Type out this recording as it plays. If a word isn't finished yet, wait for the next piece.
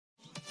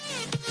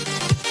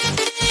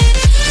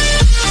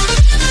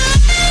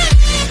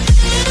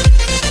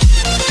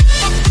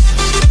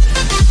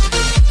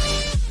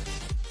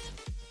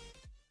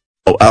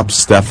OAP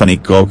Stephanie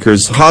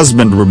Coker's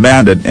husband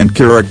remanded in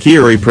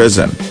Kirikiri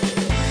prison.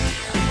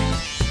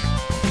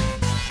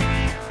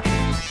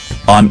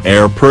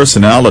 On-air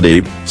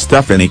personality,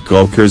 Stephanie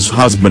Coker's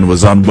husband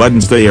was on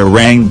Wednesday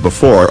arraigned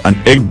before an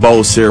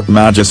Igbosere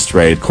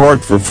Magistrate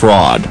Court for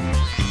fraud.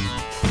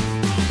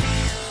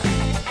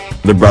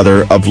 The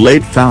brother of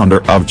late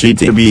founder of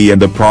GTB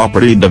and the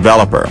property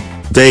developer,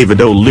 David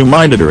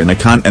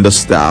Olumayindarinakhan, and the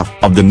staff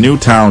of the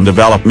Newtown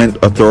Development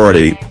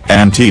Authority,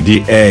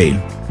 NTDA,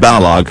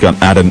 Balagan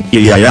Adan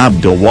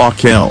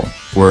Abdul-Wakil,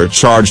 were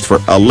charged for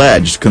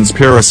alleged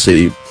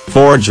conspiracy,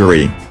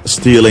 forgery,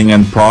 stealing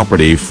and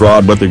property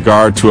fraud with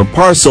regard to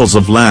parcels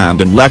of land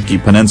in Lekki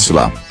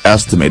Peninsula,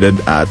 estimated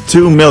at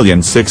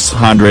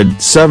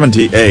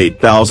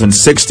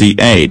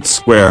 2,678,068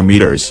 square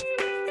meters.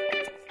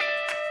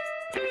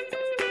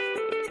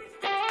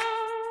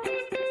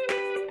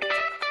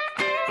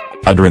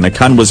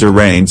 Adrinakhan was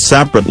arraigned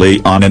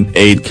separately on an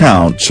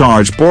 8-count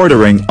charge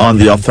bordering on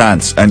the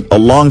offence and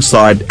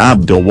alongside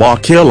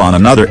Abdul-Wakil on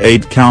another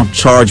 8-count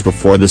charge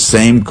before the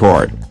same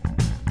court.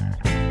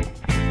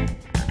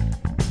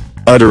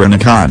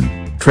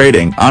 Adrinakhan,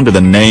 trading under the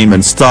name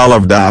and style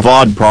of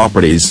Davod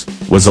Properties,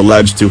 was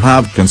alleged to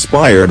have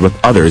conspired with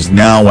others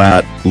now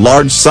at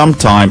large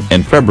sometime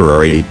in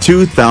February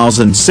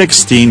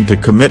 2016 to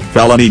commit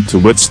felony to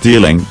wit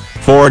stealing,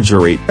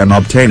 forgery and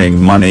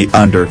obtaining money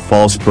under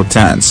false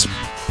pretense.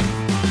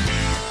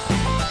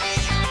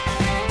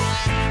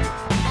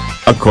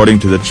 According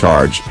to the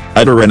charge,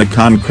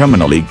 Adrinakhan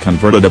criminally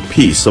converted a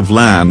piece of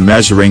land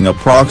measuring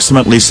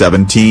approximately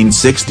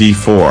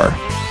 1764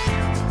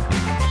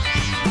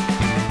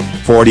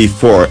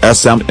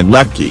 sm in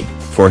Lekki,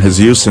 for his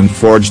use and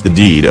forged the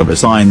deed of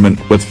assignment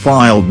with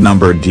filed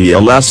number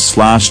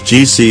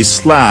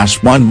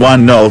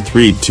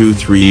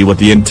DLS/GC/110323 with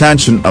the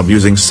intention of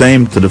using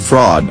same to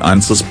defraud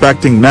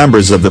unsuspecting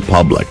members of the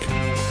public.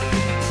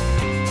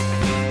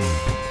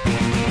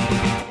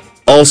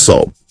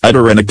 Also,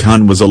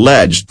 Adrinakhan was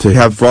alleged to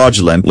have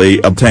fraudulently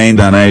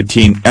obtained an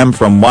 18M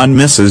from one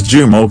Mrs.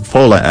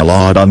 Jumofola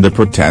Elad on the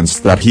pretense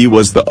that he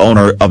was the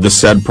owner of the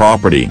said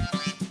property.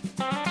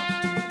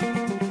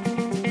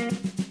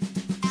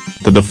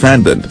 The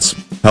defendants,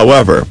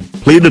 however,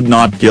 pleaded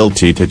not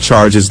guilty to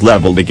charges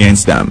leveled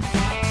against them.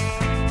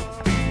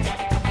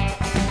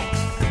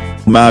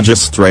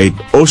 Magistrate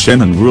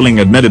Ocean ruling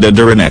admitted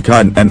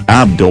Adrinakhan and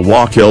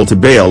Abdul-Wakil to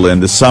bail in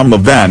the sum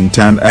of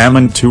N10M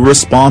and two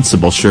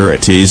responsible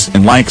sureties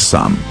in like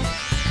sum.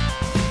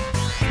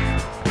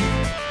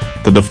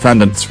 The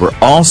defendants were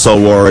also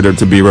ordered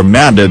to be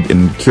remanded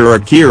in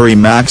Kirikiri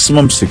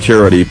maximum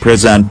security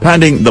prison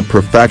pending the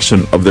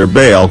perfection of their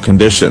bail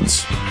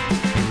conditions.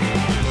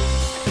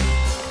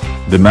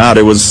 The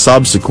matter was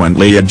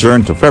subsequently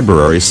adjourned to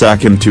February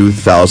 2,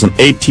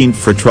 2018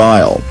 for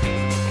trial.